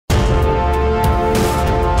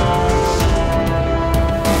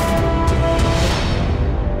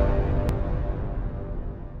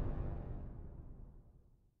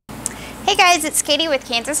guys, it's Katie with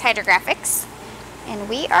Kansas Hydrographics, and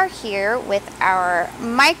we are here with our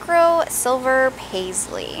micro silver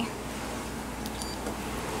paisley.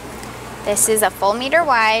 This is a full meter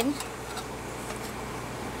wide,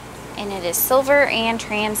 and it is silver and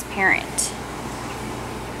transparent.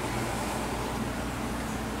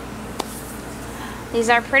 These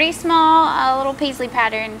are pretty small little paisley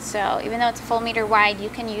patterns, so even though it's a full meter wide, you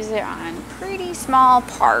can use it on pretty small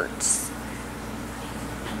parts.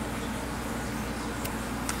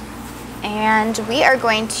 And we are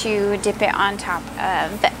going to dip it on top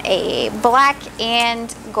of a black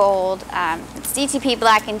and gold, it's DTP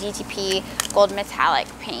black and DTP gold metallic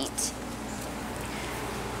paint.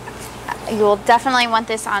 You will definitely want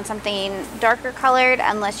this on something darker colored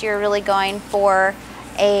unless you're really going for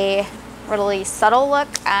a really subtle look.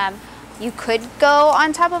 You could go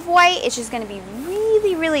on top of white. It's just going to be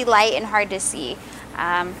really, really light and hard to see.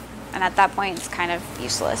 And at that point, it's kind of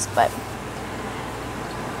useless. But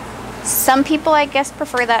some people, I guess,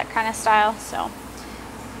 prefer that kind of style. So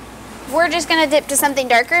we're just going to dip to something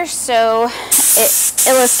darker so it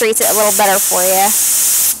illustrates it a little better for you.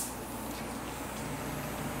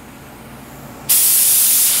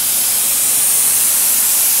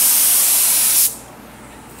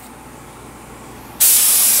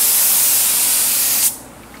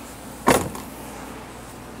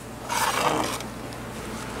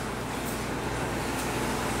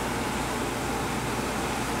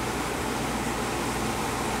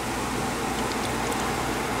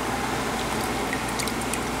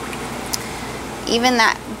 Even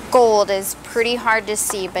that gold is pretty hard to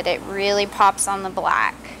see, but it really pops on the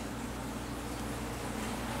black.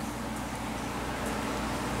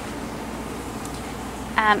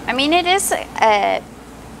 I mean, it is a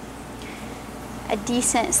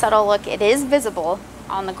decent subtle look. It is visible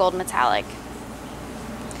on the gold metallic,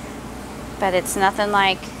 but it's nothing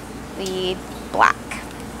like the black.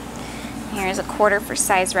 Here's a quarter for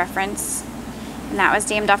size reference, and that was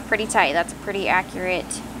dammed off pretty tight. That's a pretty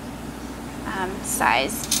accurate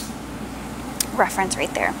size reference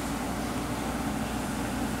right there.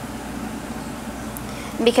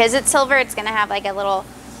 And because it's silver, it's going to have like a little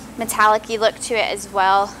metallic-y look to it as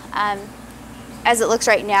well. As it looks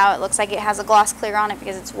right now, it looks like it has a gloss clear on it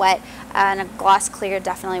because it's wet, and a gloss clear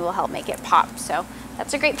definitely will help make it pop. So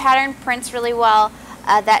that's a great pattern, prints really well.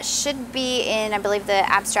 That should be in, I believe, the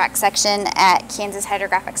abstract section at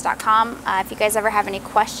KansasHydrographics.com. If you guys ever have any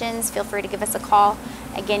questions, feel free to give us a call.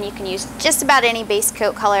 Again, you can use just about any base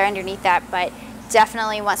coat color underneath that, but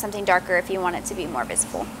definitely want something darker if you want it to be more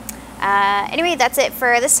visible. Anyway, that's it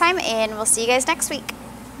for this time, and we'll see you guys next week.